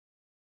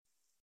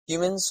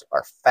Humans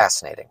are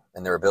fascinating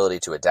in their ability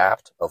to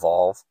adapt,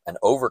 evolve, and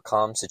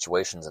overcome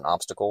situations and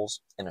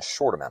obstacles in a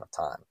short amount of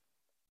time.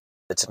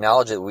 The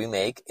technology that we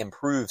make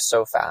improves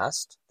so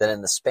fast that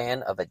in the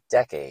span of a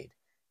decade,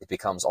 it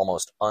becomes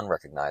almost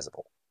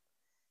unrecognizable.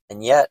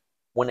 And yet,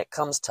 when it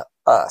comes to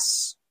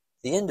us,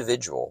 the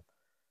individual,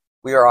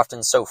 we are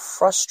often so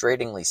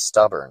frustratingly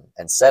stubborn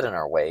and set in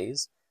our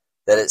ways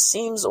that it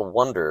seems a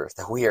wonder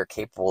that we are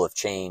capable of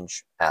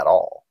change at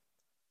all.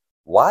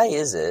 Why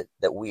is it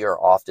that we are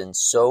often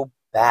so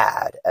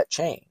bad at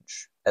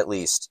change, at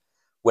least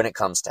when it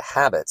comes to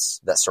habits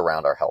that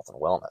surround our health and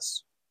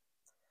wellness?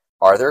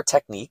 Are there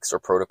techniques or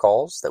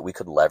protocols that we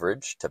could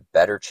leverage to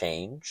better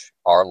change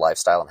our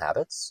lifestyle and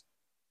habits?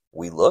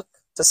 We look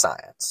to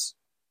science.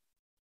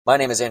 My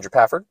name is Andrew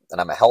Pafford, and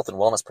I'm a health and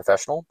wellness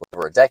professional with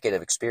over a decade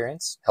of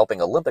experience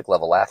helping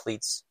Olympic-level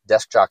athletes,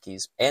 desk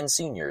jockeys, and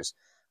seniors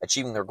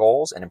achieving their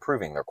goals and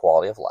improving their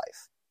quality of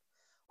life.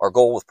 Our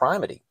goal with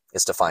Primety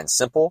is to find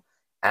simple,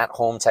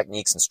 at-home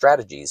techniques and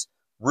strategies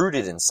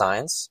rooted in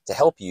science to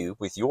help you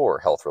with your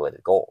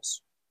health-related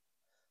goals.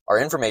 Our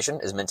information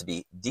is meant to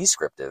be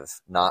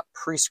descriptive, not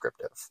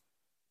prescriptive.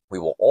 We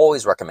will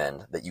always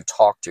recommend that you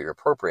talk to your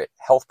appropriate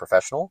health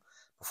professional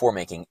before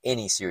making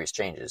any serious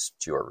changes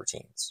to your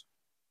routines.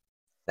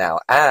 Now,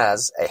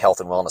 as a health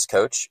and wellness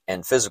coach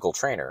and physical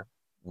trainer,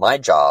 my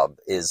job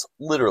is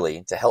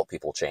literally to help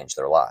people change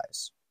their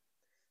lives.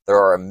 There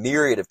are a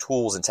myriad of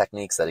tools and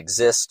techniques that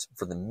exist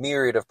for the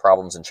myriad of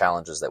problems and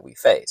challenges that we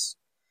face,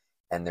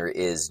 and there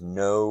is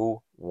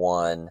no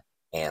one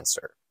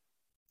answer.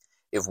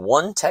 If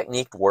one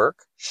technique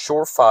worked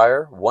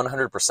surefire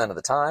 100% of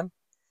the time,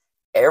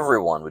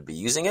 everyone would be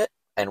using it,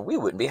 and we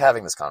wouldn't be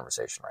having this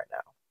conversation right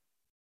now.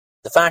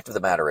 The fact of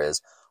the matter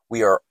is,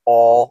 we are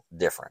all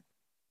different,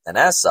 and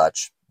as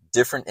such,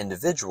 different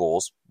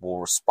individuals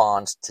will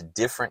respond to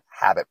different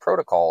habit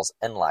protocols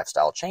and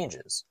lifestyle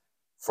changes,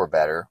 for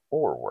better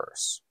or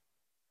worse.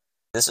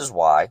 This is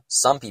why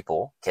some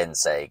people can,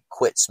 say,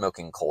 quit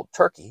smoking cold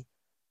turkey,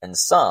 and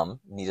some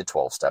need a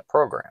 12-step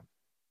program.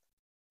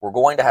 We're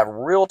going to have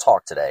real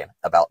talk today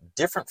about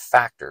different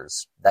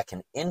factors that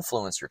can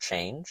influence your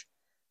change,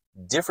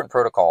 different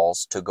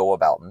protocols to go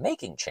about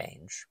making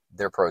change,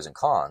 their pros and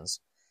cons,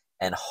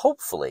 and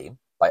hopefully,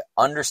 by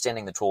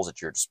understanding the tools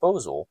at your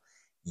disposal,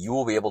 you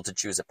will be able to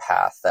choose a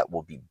path that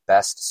will be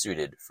best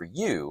suited for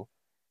you,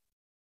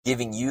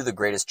 giving you the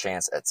greatest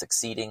chance at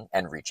succeeding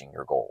and reaching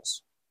your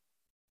goals.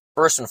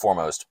 First and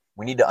foremost,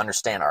 we need to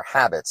understand our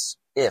habits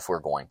if we're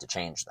going to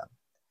change them.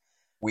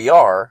 We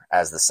are,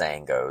 as the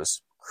saying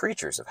goes,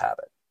 creatures of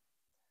habit.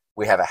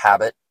 We have a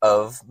habit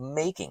of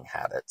making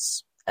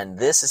habits, and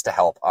this is to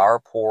help our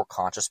poor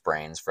conscious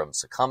brains from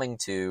succumbing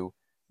to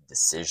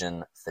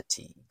decision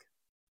fatigue.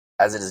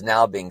 As it is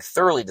now being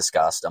thoroughly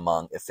discussed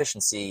among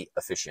efficiency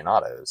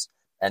aficionados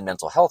and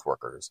mental health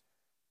workers,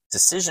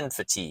 decision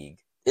fatigue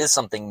is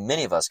something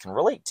many of us can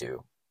relate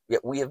to,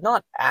 yet we have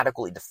not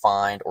adequately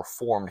defined or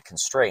formed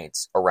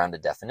constraints around a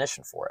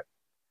definition for it.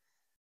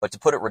 But to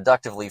put it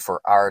reductively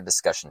for our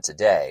discussion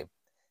today,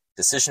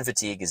 decision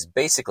fatigue is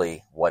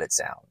basically what it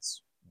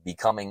sounds,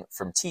 becoming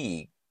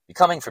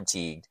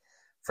fatigued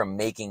from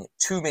making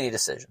too many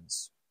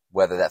decisions,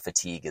 whether that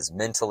fatigue is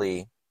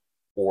mentally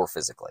or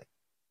physically.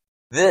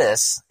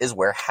 This is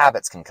where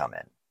habits can come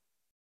in.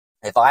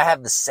 If I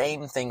have the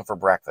same thing for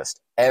breakfast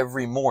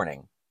every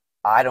morning,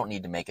 I don't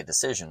need to make a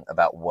decision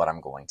about what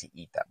I'm going to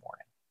eat that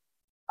morning.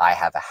 I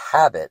have a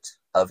habit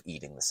of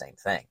eating the same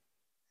thing.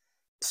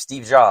 If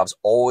Steve Jobs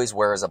always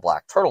wears a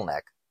black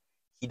turtleneck,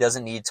 he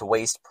doesn't need to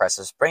waste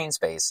precious brain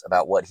space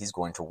about what he's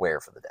going to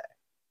wear for the day.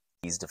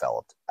 He's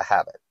developed a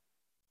habit.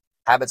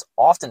 Habits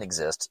often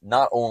exist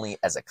not only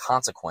as a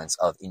consequence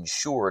of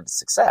ensured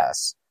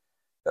success,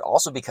 but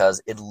also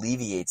because it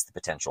alleviates the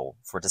potential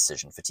for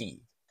decision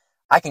fatigue.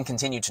 I can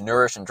continue to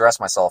nourish and dress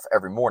myself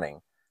every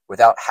morning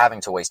without having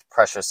to waste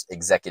precious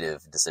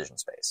executive decision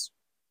space.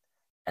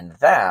 And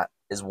that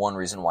is one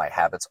reason why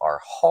habits are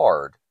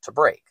hard to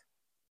break.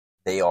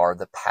 They are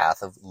the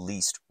path of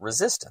least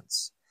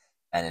resistance,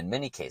 and in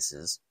many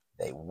cases,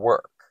 they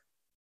work.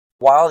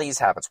 While these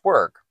habits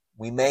work,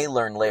 we may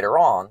learn later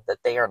on that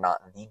they are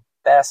not the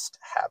best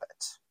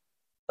habit.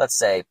 Let's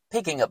say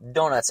picking up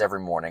donuts every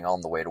morning on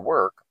the way to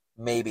work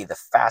may be the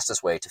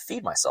fastest way to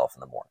feed myself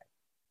in the morning.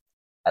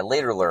 I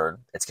later learned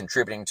it's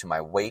contributing to my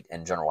weight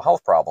and general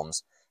health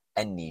problems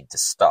and need to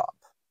stop.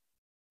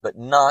 But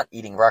not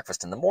eating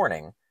breakfast in the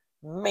morning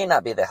may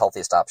not be the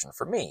healthiest option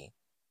for me,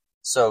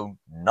 so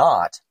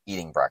not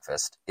eating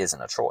breakfast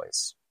isn't a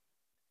choice.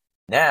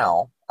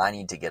 Now I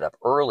need to get up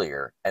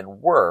earlier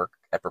and work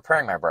at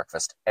preparing my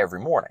breakfast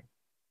every morning.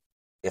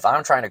 If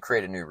I'm trying to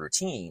create a new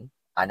routine,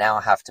 I now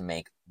have to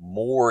make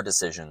more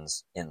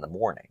decisions in the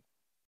morning.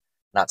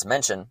 Not to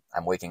mention,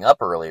 I'm waking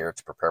up earlier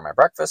to prepare my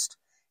breakfast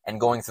and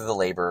going through the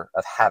labor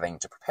of having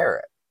to prepare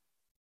it.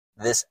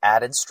 This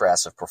added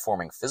stress of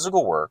performing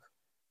physical work,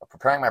 of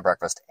preparing my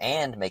breakfast,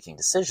 and making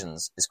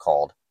decisions is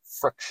called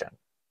friction.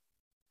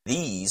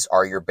 These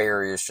are your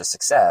barriers to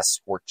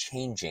success or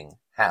changing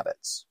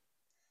habits.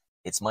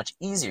 It's much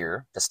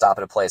easier to stop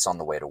at a place on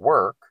the way to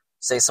work,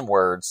 say some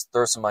words,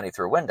 throw some money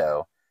through a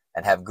window,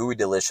 and have gooey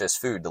delicious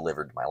food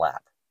delivered to my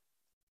lap.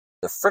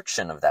 The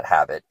friction of that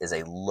habit is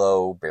a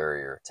low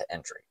barrier to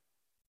entry.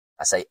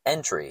 I say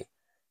entry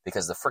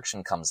because the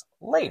friction comes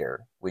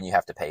later when you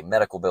have to pay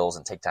medical bills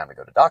and take time to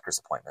go to doctor's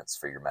appointments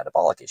for your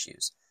metabolic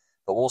issues,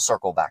 but we'll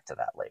circle back to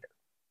that later.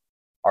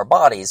 Our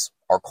bodies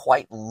are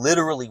quite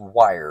literally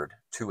wired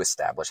to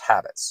establish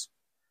habits,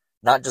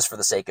 not just for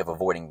the sake of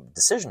avoiding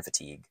decision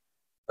fatigue,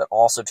 but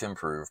also to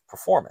improve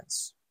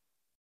performance.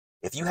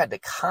 If you had to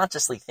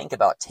consciously think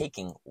about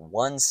taking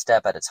one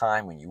step at a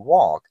time when you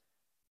walk,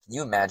 can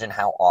you imagine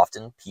how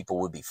often people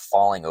would be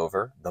falling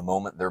over the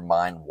moment their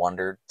mind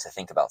wandered to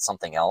think about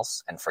something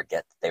else and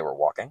forget that they were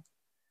walking?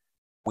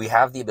 We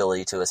have the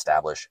ability to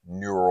establish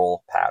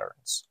neural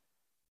patterns.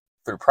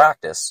 Through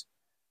practice,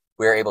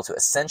 we are able to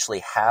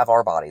essentially have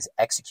our bodies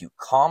execute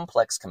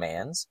complex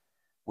commands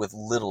with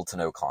little to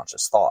no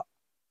conscious thought.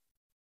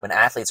 When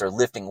athletes are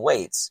lifting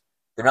weights,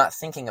 they're not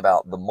thinking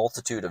about the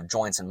multitude of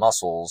joints and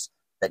muscles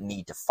that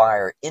need to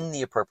fire in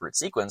the appropriate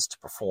sequence to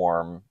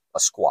perform a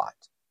squat.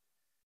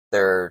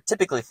 They're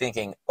typically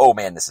thinking, oh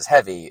man, this is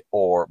heavy,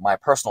 or my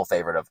personal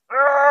favorite of,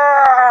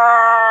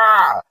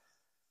 Aah!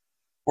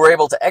 We're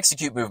able to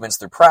execute movements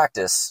through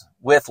practice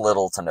with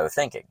little to no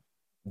thinking.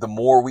 The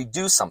more we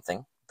do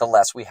something, the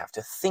less we have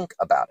to think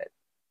about it.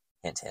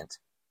 Hint, hint.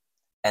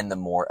 And the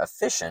more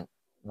efficient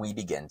we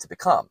begin to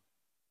become.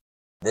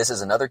 This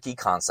is another key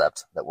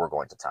concept that we're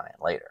going to tie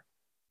in later.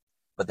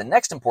 But the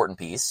next important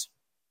piece,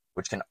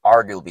 which can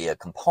arguably be a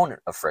component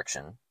of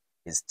friction,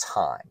 is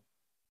time.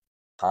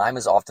 Time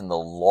is often the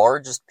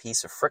largest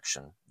piece of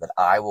friction that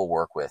I will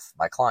work with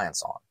my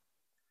clients on.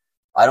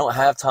 I don't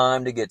have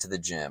time to get to the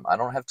gym. I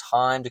don't have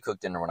time to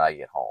cook dinner when I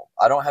get home.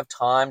 I don't have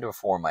time to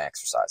perform my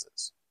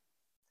exercises.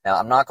 Now,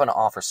 I'm not going to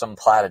offer some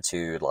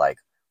platitude like,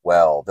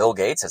 well, Bill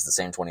Gates has the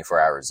same 24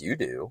 hours you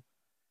do.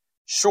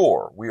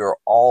 Sure, we are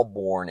all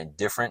born in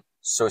different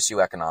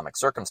socioeconomic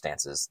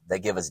circumstances that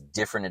give us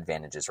different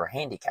advantages or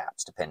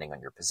handicaps depending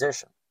on your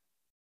position.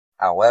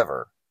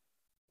 However,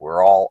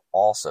 we're all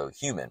also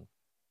human,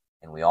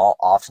 and we all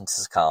often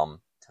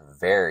succumb to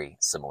very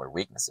similar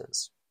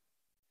weaknesses.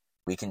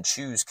 We can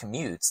choose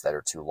commutes that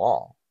are too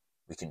long.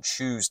 We can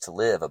choose to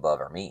live above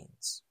our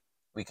means.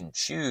 We can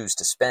choose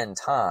to spend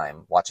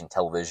time watching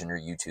television or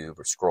YouTube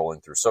or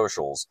scrolling through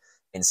socials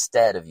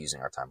instead of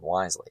using our time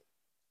wisely.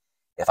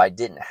 If I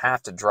didn't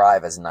have to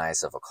drive as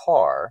nice of a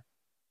car,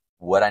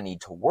 would I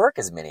need to work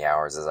as many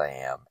hours as I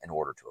am in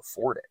order to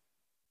afford it?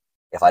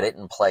 If I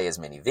didn't play as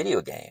many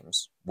video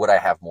games, would I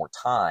have more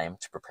time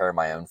to prepare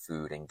my own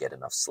food and get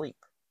enough sleep?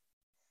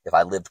 If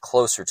I lived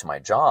closer to my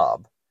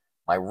job,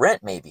 my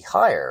rent may be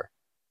higher,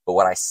 but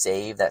would I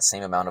save that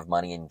same amount of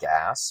money in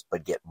gas,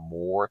 but get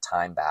more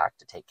time back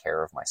to take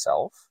care of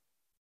myself?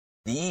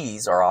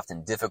 These are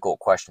often difficult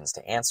questions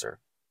to answer,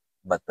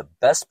 but the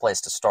best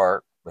place to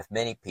start with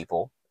many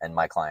people, and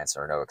my clients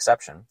are no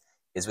exception,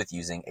 is with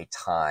using a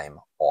time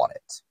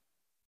audit.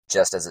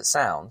 Just as it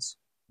sounds,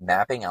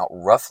 mapping out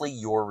roughly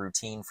your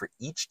routine for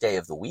each day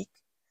of the week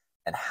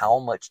and how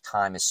much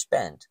time is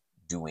spent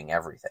doing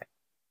everything.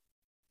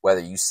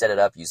 Whether you set it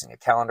up using a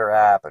calendar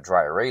app, a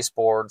dry erase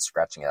board,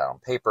 scratching it out on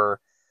paper,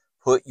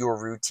 put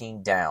your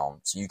routine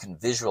down so you can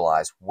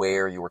visualize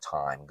where your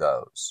time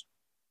goes.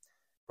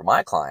 For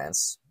my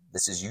clients,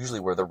 this is usually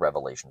where the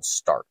revelations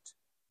start.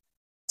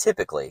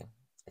 Typically,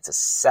 it's a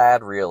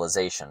sad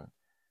realization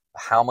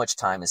of how much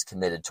time is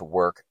committed to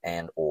work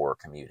and or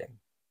commuting.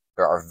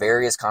 There are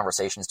various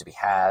conversations to be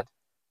had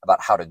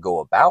about how to go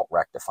about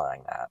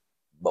rectifying that,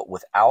 but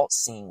without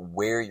seeing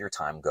where your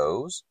time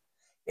goes,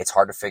 it's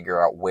hard to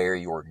figure out where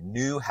your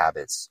new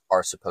habits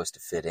are supposed to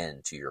fit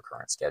into your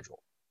current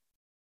schedule.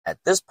 At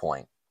this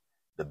point,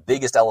 the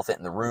biggest elephant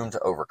in the room to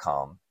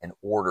overcome in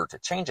order to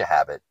change a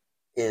habit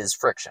is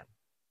friction.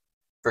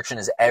 Friction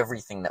is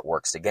everything that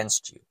works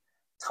against you.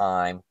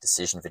 Time,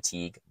 decision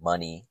fatigue,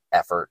 money,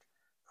 effort,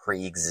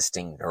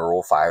 pre-existing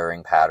neural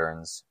firing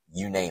patterns,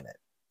 you name it.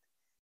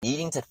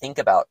 Needing to think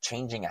about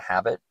changing a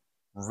habit,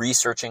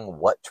 researching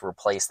what to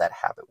replace that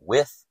habit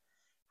with,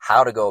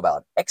 how to go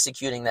about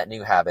executing that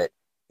new habit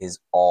is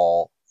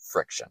all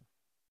friction.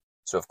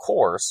 So of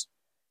course,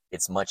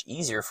 it's much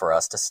easier for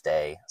us to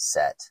stay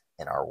set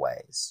in our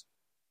ways.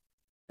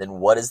 Then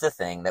what is the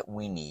thing that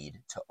we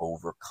need to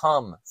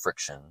overcome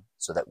friction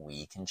so that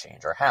we can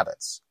change our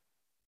habits?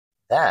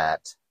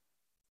 That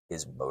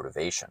is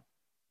motivation.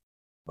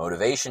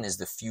 Motivation is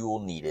the fuel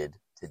needed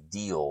to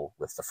deal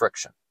with the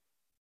friction.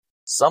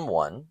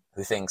 Someone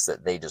who thinks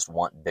that they just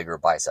want bigger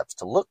biceps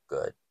to look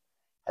good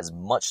has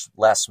much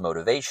less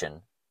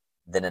motivation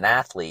than an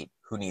athlete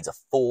who needs a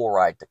full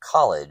ride to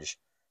college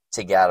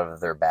to get out of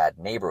their bad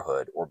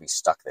neighborhood or be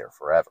stuck there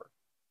forever.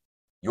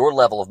 Your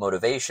level of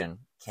motivation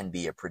can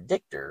be a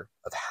predictor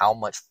of how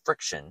much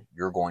friction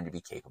you're going to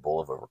be capable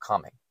of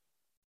overcoming.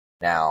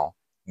 Now,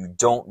 you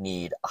don't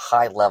need a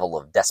high level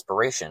of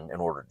desperation in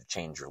order to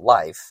change your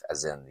life,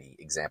 as in the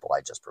example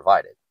I just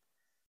provided.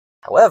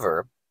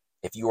 However,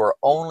 if you are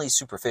only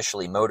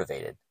superficially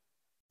motivated,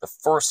 the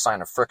first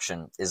sign of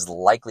friction is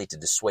likely to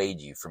dissuade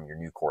you from your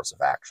new course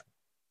of action.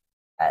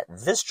 At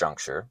this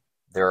juncture,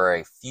 there are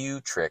a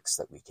few tricks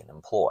that we can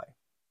employ.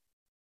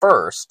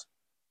 First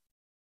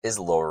is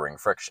lowering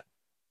friction.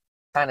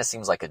 Kind of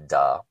seems like a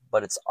duh,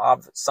 but it's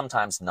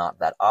sometimes not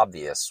that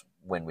obvious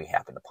when we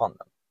happen upon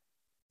them.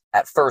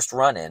 At first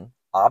run-in,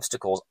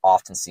 obstacles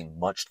often seem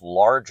much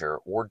larger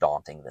or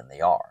daunting than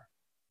they are.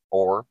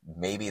 Or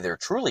maybe they're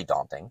truly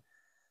daunting,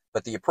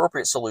 but the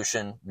appropriate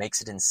solution makes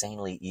it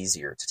insanely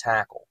easier to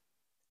tackle.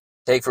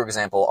 Take, for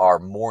example, our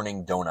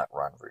morning donut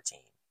run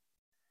routine.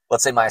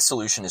 Let's say my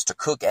solution is to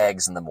cook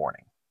eggs in the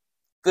morning.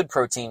 Good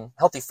protein,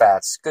 healthy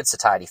fats, good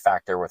satiety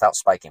factor without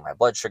spiking my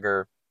blood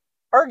sugar,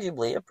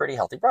 arguably a pretty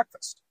healthy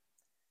breakfast.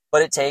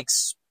 But it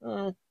takes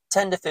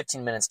 10 to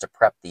 15 minutes to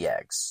prep the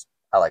eggs.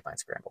 I like mine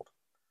scrambled.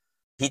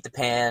 Heat the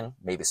pan,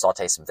 maybe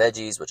saute some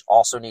veggies, which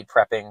also need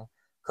prepping,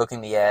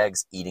 cooking the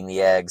eggs, eating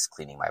the eggs,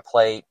 cleaning my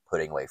plate,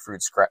 putting away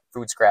food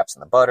scraps in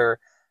the butter,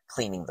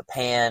 cleaning the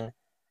pan,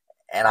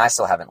 and I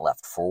still haven't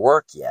left for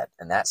work yet,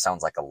 and that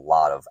sounds like a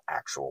lot of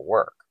actual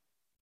work.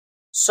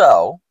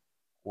 So,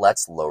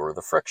 let's lower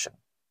the friction.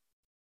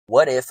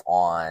 What if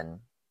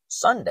on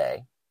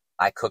Sunday,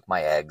 I cook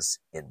my eggs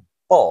in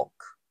bulk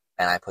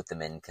and I put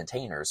them in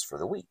containers for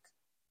the week?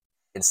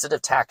 Instead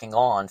of tacking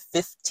on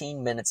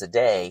 15 minutes a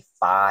day,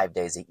 5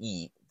 days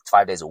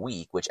a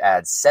week, which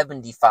adds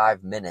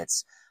 75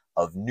 minutes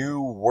of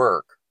new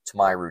work to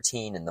my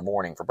routine in the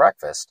morning for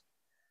breakfast,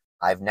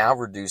 I've now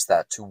reduced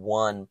that to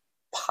one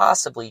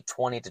possibly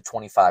 20 to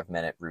 25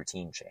 minute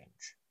routine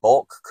change.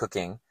 Bulk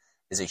cooking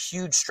is a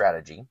huge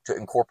strategy to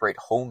incorporate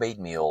homemade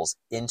meals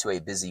into a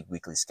busy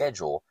weekly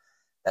schedule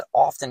that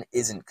often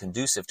isn't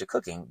conducive to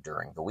cooking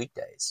during the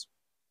weekdays.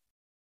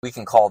 We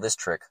can call this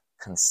trick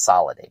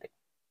consolidating.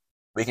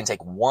 We can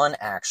take one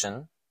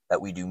action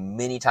that we do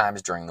many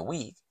times during the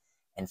week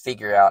and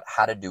figure out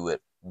how to do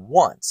it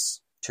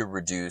once to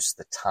reduce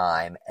the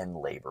time and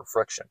labor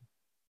friction.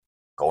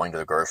 Going to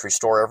the grocery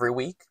store every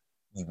week,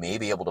 you may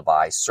be able to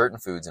buy certain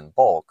foods in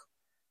bulk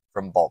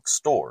from bulk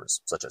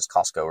stores, such as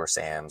Costco or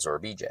Sam's or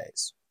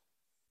BJ's.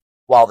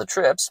 While the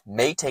trips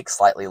may take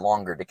slightly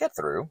longer to get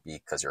through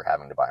because you're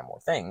having to buy more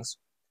things,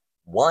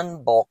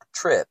 one bulk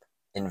trip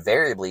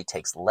invariably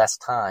takes less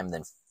time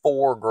than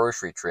 4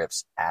 grocery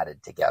trips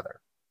added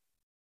together.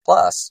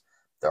 Plus,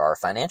 there are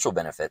financial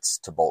benefits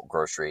to bulk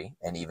grocery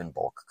and even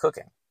bulk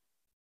cooking.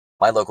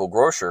 My local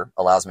grocer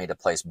allows me to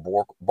place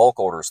bulk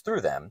orders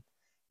through them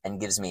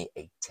and gives me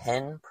a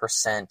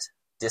 10%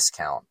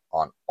 discount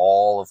on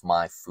all of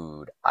my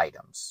food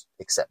items,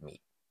 except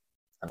meat,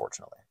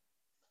 unfortunately.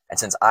 And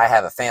since I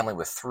have a family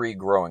with 3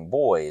 growing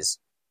boys,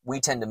 we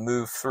tend to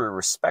move through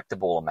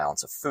respectable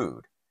amounts of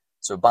food.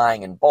 So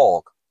buying in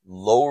bulk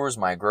lowers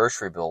my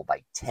grocery bill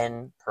by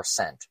 10%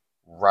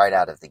 right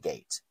out of the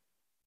gate,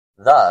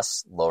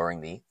 thus lowering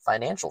the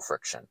financial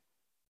friction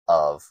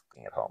of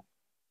being at home.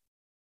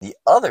 The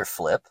other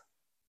flip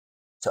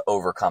to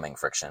overcoming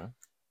friction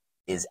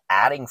is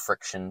adding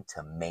friction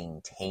to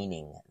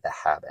maintaining the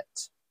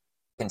habit.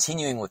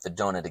 Continuing with the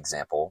donut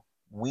example,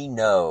 we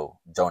know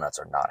donuts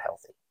are not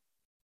healthy.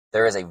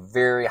 There is a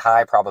very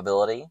high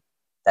probability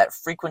that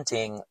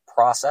frequenting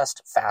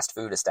processed fast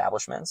food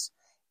establishments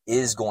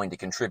is going to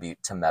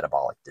contribute to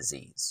metabolic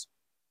disease.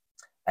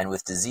 And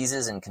with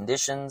diseases and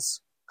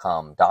conditions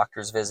come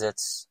doctor's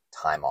visits,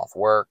 time off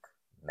work,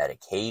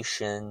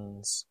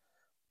 medications.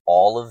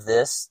 All of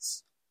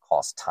this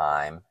costs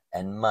time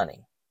and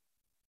money.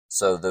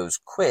 So those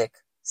quick,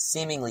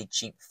 seemingly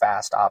cheap,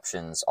 fast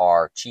options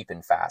are cheap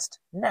and fast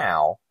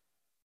now,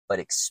 but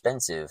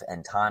expensive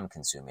and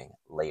time-consuming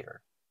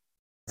later.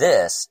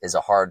 This is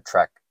a hard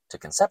trick to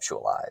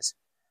conceptualize,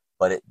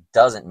 but it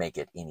doesn't make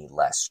it any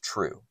less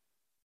true.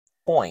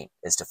 The point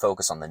is to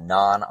focus on the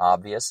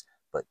non-obvious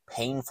but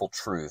painful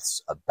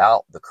truths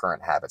about the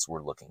current habits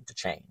we're looking to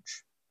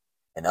change.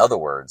 In other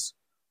words,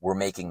 we're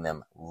making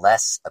them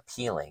less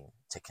appealing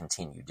to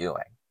continue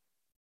doing.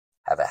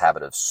 Have a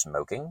habit of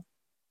smoking?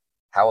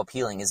 How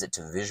appealing is it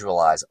to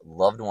visualize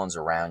loved ones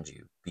around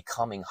you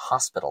becoming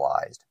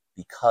hospitalized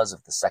because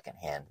of the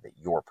secondhand that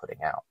you're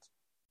putting out?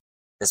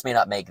 This may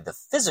not make the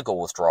physical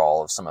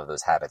withdrawal of some of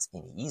those habits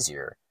any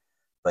easier,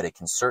 but it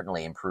can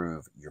certainly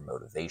improve your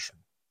motivation.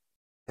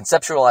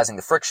 Conceptualizing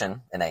the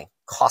friction in a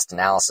cost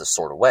analysis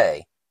sort of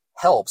way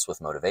helps with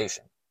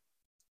motivation.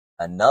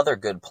 Another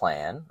good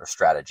plan or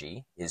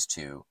strategy is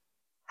to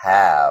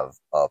have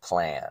a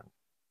plan.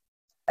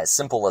 As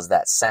simple as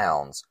that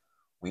sounds,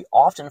 we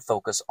often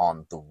focus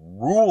on the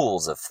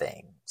rules of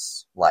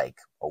things, like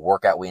a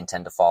workout we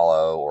intend to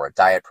follow or a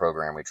diet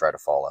program we try to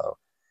follow,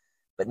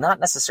 but not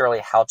necessarily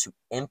how to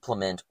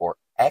implement or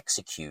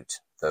execute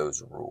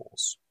those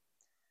rules.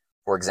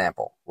 For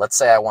example, let's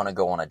say I want to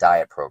go on a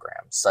diet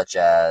program, such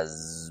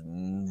as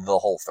the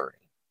Whole30.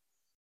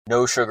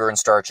 No sugar and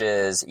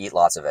starches, eat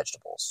lots of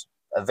vegetables.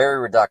 A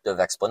very reductive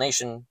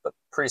explanation, but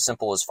pretty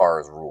simple as far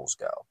as rules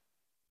go.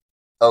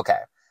 Okay,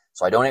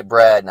 so I don't eat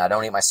bread, and I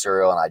don't eat my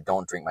cereal, and I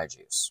don't drink my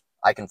juice.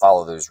 I can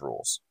follow those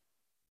rules.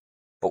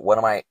 But what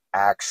am I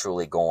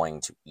actually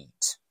going to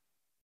eat?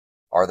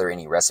 Are there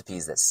any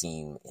recipes that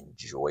seem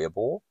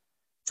enjoyable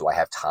Do I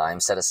have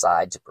time set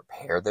aside to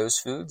prepare those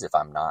foods if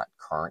I'm not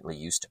currently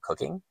used to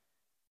cooking?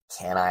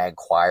 Can I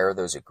acquire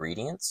those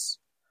ingredients?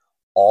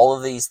 All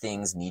of these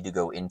things need to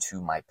go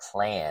into my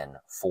plan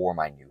for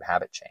my new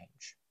habit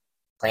change.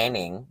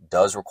 Planning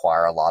does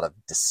require a lot of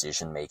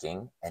decision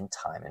making and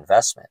time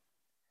investment.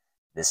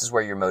 This is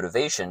where your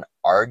motivation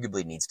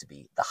arguably needs to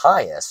be the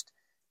highest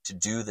to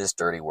do this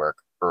dirty work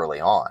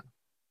early on.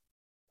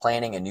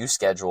 Planning a new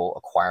schedule,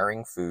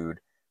 acquiring food,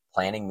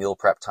 planning meal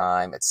prep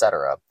time,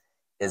 etc.,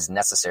 is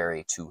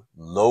necessary to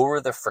lower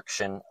the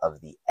friction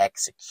of the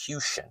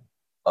execution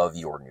of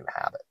your new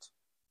habit.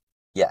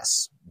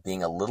 Yes,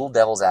 being a little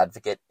devil's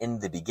advocate in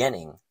the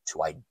beginning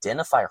to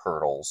identify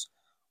hurdles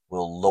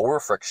will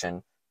lower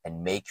friction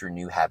and make your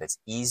new habits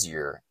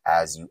easier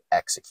as you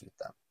execute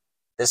them.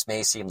 This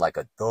may seem like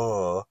a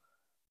duh,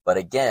 but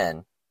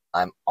again,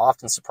 I'm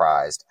often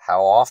surprised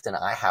how often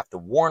I have to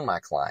warn my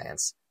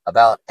clients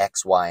about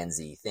X, Y, and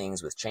Z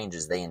things with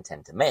changes they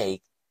intend to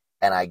make,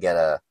 and I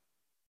get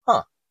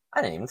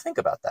I didn't even think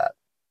about that.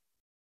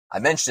 I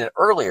mentioned it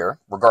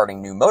earlier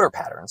regarding new motor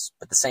patterns,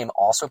 but the same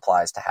also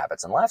applies to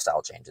habits and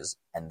lifestyle changes,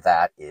 and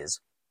that is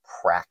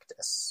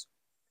practice.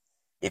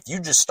 If you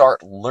just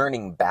start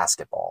learning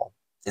basketball,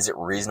 is it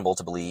reasonable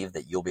to believe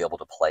that you'll be able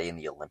to play in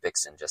the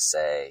Olympics in just,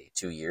 say,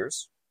 2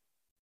 years?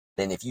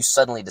 Then if you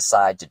suddenly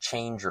decide to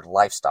change your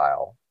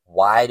lifestyle,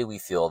 why do we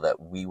feel that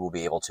we will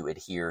be able to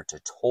adhere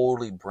to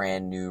totally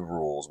brand new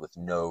rules with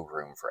no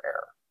room for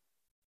error?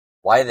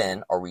 Why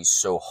then are we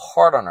so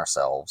hard on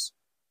ourselves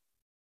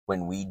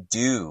when we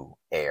do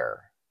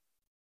err?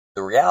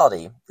 The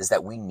reality is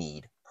that we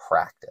need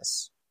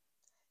practice.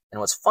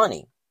 And what's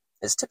funny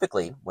is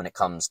typically when it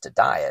comes to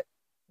diet,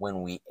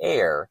 when we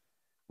err,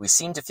 we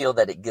seem to feel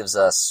that it gives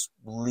us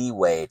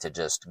leeway to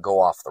just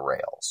go off the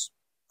rails.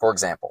 For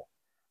example,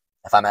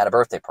 if I'm at a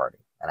birthday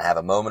party and I have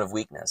a moment of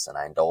weakness and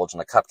I indulge in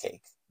a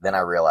cupcake, then I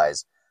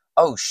realize,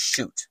 oh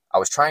shoot, I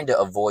was trying to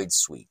avoid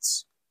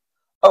sweets.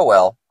 Oh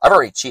well, I've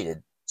already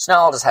cheated, so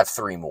now I'll just have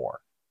 3 more.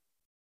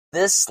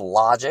 This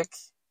logic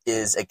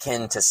is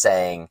akin to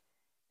saying,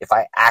 if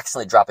I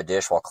accidentally drop a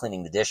dish while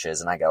cleaning the dishes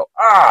and I go,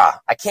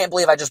 I can't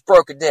believe I just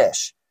broke a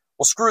dish.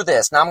 Well, screw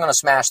this, now I'm going to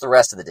smash the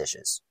rest of the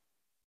dishes.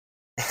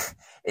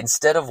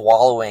 Instead of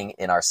wallowing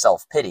in our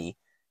self-pity,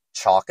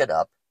 chalk it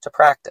up to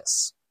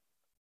practice.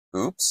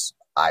 Oops,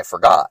 I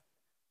forgot.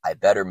 I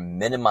better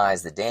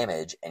minimize the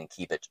damage and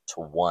keep it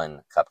to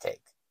 1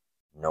 cupcake.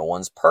 No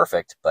one's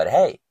perfect, but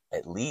hey,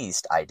 at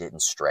least I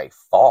didn't stray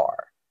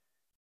far.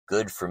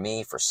 Good for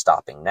me for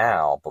stopping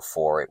now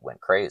before it went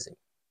crazy.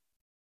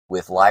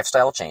 With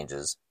lifestyle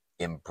changes,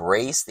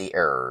 embrace the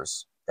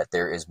errors, that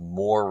there is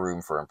more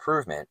room for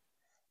improvement,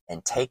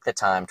 and take the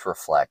time to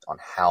reflect on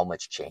how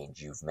much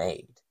change you've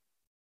made.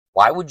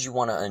 Why would you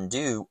want to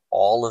undo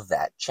all of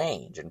that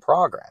change and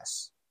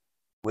progress?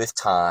 With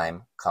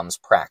time comes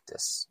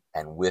practice,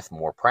 and with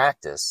more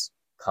practice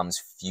comes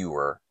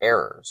fewer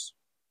errors.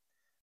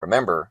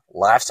 Remember,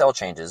 lifestyle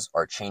changes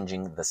are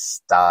changing the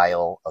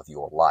style of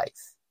your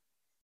life.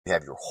 You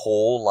have your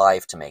whole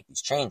life to make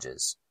these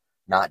changes,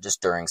 not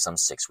just during some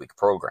 6-week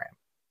program.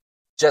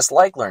 Just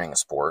like learning a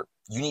sport,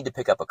 you need to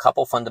pick up a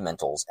couple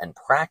fundamentals and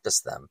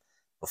practice them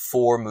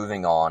before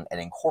moving on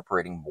and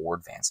incorporating more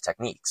advanced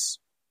techniques.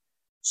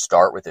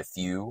 Start with a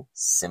few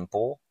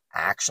simple,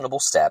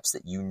 actionable steps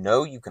that you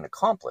know you can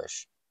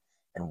accomplish,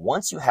 and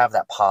once you have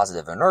that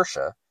positive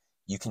inertia,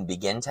 you can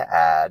begin to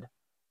add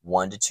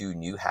 1 to 2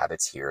 new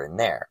habits here and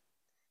there.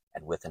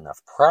 And with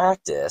enough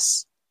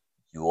practice,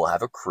 you will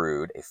have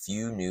accrued a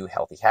few new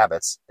healthy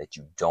habits that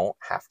you don't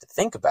have to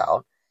think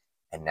about,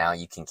 and now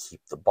you can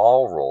keep the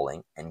ball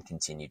rolling and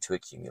continue to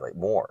accumulate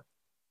more.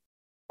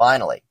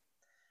 Finally,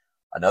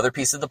 another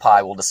piece of the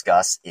pie we'll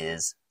discuss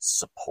is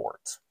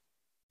support.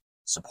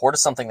 Support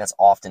is something that's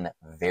often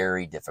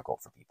very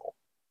difficult for people.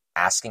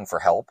 Asking for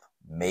help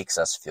makes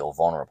us feel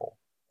vulnerable,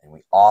 and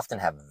we often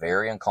have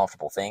very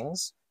uncomfortable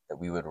things that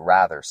we would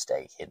rather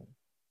stay hidden.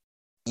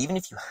 Even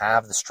if you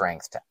have the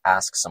strength to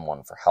ask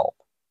someone for help,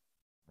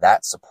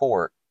 that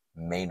support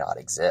may not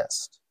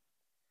exist.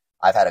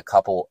 I've had a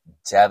couple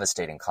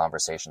devastating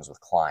conversations with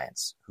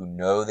clients who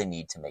know they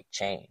need to make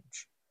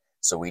change.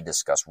 So we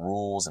discuss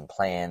rules and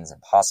plans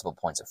and possible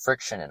points of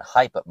friction and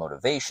hype up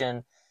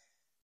motivation,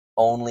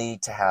 only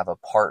to have a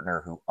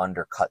partner who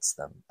undercuts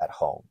them at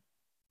home,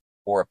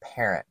 or a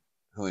parent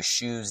who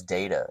eschews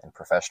data and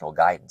professional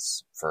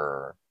guidance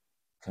for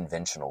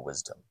conventional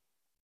wisdom.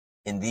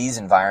 In these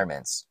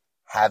environments,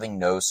 having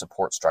no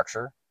support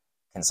structure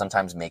can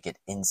sometimes make it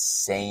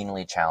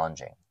insanely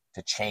challenging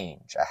to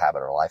change a habit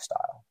or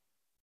lifestyle.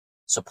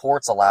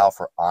 Supports allow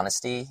for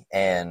honesty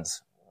and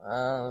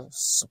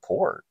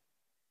support.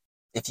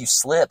 If you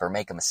slip or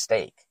make a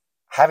mistake,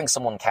 having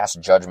someone cast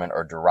judgment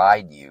or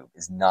deride you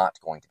is not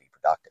going to be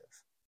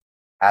productive.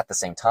 At the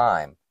same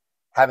time,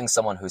 having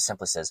someone who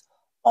simply says,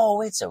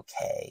 "Oh, it's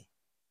okay,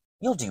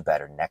 you'll do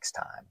better next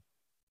time,"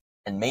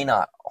 and may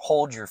not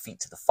hold your feet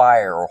to the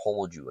fire or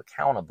hold you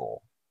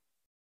accountable.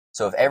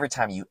 So if every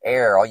time you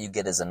err, all you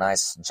get is a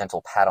nice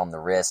gentle pat on the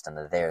wrist and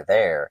a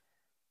there,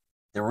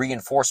 The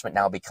reinforcement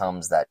now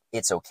becomes that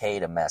it's okay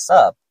to mess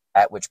up,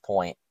 at which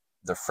point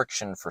the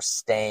friction for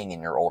staying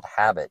in your old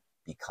habit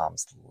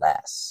becomes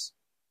less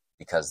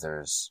because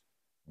there's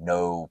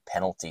no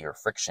penalty or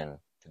friction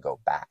to go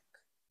back.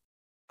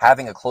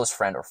 Having a close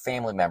friend or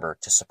family member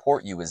to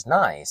support you is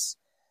nice,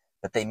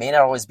 but they may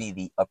not always be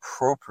the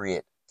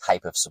appropriate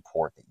type of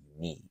support that you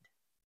need.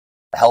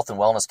 The health and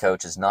wellness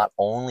coach is not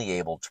only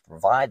able to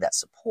provide that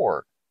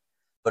support,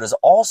 but is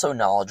also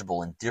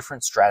knowledgeable in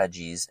different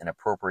strategies and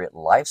appropriate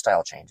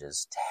lifestyle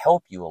changes to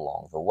help you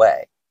along the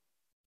way.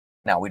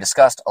 Now, we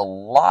discussed a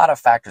lot of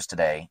factors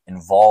today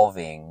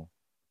involving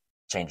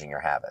changing your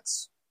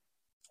habits.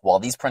 While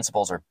these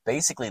principles are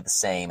basically the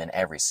same in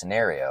every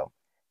scenario,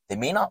 they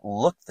may not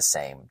look the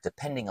same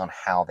depending on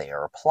how they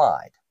are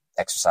applied: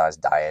 exercise,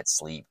 diet,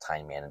 sleep,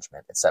 time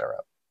management, etc.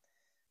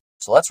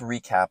 So let's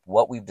recap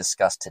what we've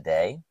discussed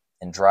today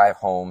and drive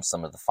home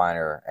some of the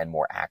finer and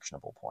more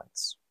actionable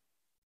points.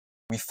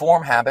 We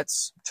form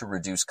habits to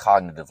reduce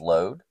cognitive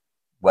load,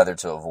 whether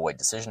to avoid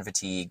decision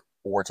fatigue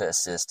or to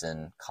assist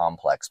in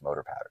complex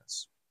motor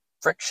patterns.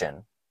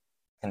 Friction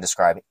can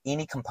describe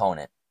any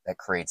component that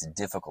creates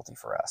difficulty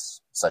for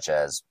us, such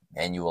as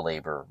manual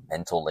labor,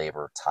 mental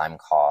labor, time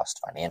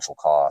cost, financial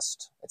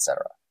cost,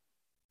 etc.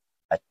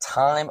 A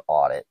time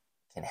audit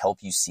can help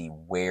you see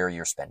where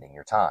you're spending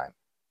your time.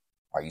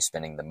 Are you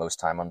spending the most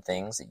time on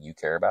things that you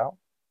care about?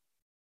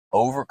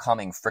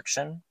 Overcoming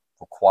friction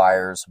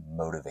requires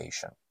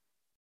motivation.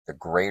 The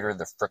greater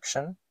the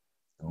friction,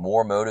 the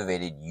more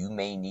motivated you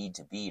may need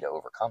to be to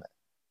overcome it.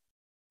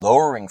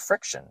 Lowering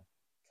friction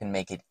can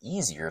make it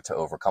easier to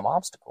overcome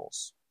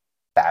obstacles.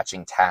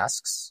 Batching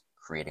tasks,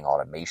 creating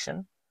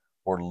automation,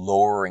 or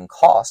lowering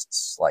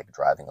costs like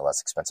driving a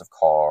less expensive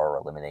car or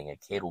eliminating a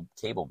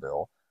cable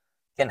bill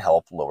can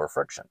help lower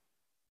friction.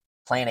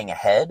 Planning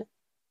ahead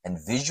and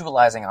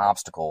visualizing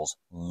obstacles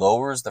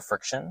lowers the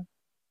friction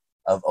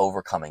of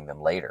overcoming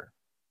them later.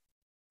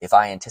 If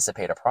I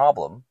anticipate a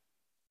problem,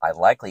 I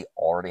likely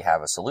already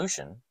have a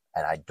solution,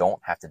 and I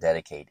don't have to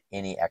dedicate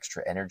any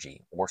extra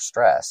energy or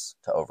stress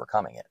to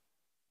overcoming it.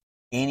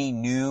 Any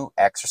new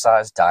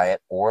exercise,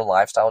 diet, or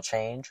lifestyle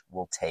change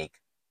will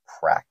take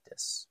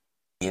practice.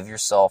 Give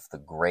yourself the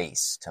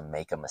grace to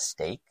make a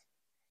mistake,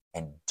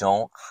 and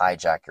don't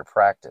hijack your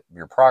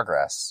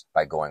progress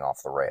by going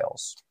off the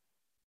rails.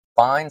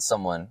 Find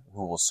someone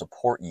who will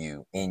support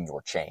you in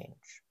your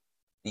change.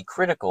 Be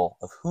critical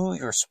of who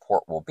your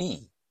support will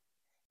be,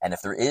 and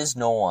if there is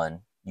no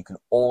one, you can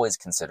always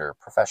consider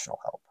professional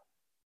help.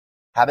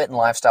 Habit and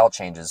lifestyle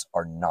changes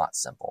are not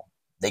simple.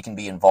 They can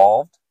be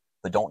involved,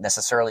 but don't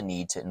necessarily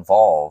need to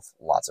involve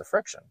lots of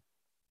friction.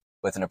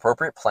 With an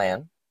appropriate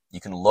plan, you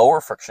can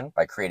lower friction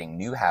by creating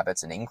new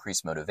habits and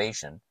increase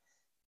motivation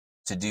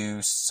to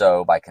do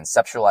so by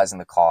conceptualizing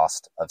the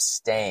cost of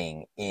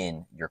staying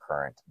in your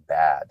current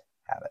bad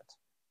habit.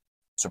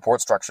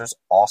 Support structures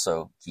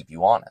also keep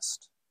you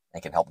honest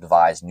and can help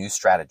devise new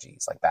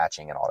strategies like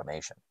batching and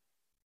automation.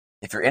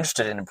 If you're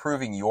interested in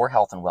improving your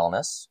health and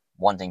wellness,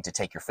 wanting to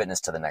take your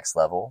fitness to the next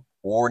level,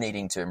 or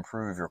needing to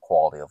improve your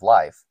quality of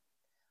life,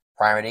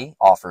 Primity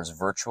offers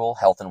virtual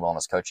health and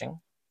wellness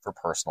coaching for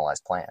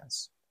personalized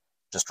plans.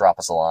 Just drop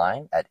us a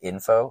line at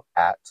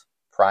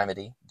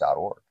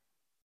info@primity.org.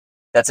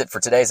 That's it for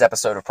today's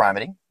episode of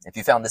Primity. If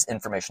you found this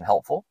information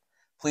helpful,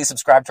 please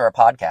subscribe to our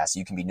podcast so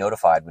you can be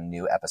notified when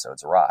new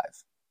episodes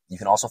arrive. You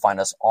can also find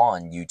us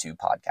on YouTube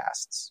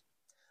podcasts.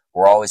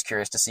 We're always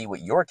curious to see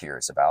what you're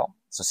curious about,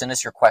 so send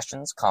us your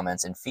questions,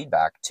 comments, and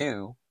feedback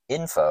to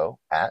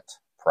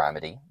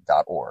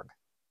info@primity.org.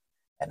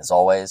 And as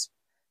always,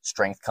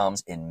 strength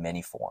comes in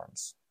many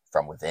forms,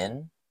 from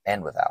within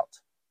and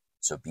without.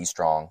 So be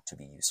strong to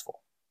be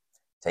useful.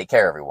 Take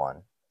care,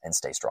 everyone, and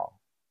stay strong.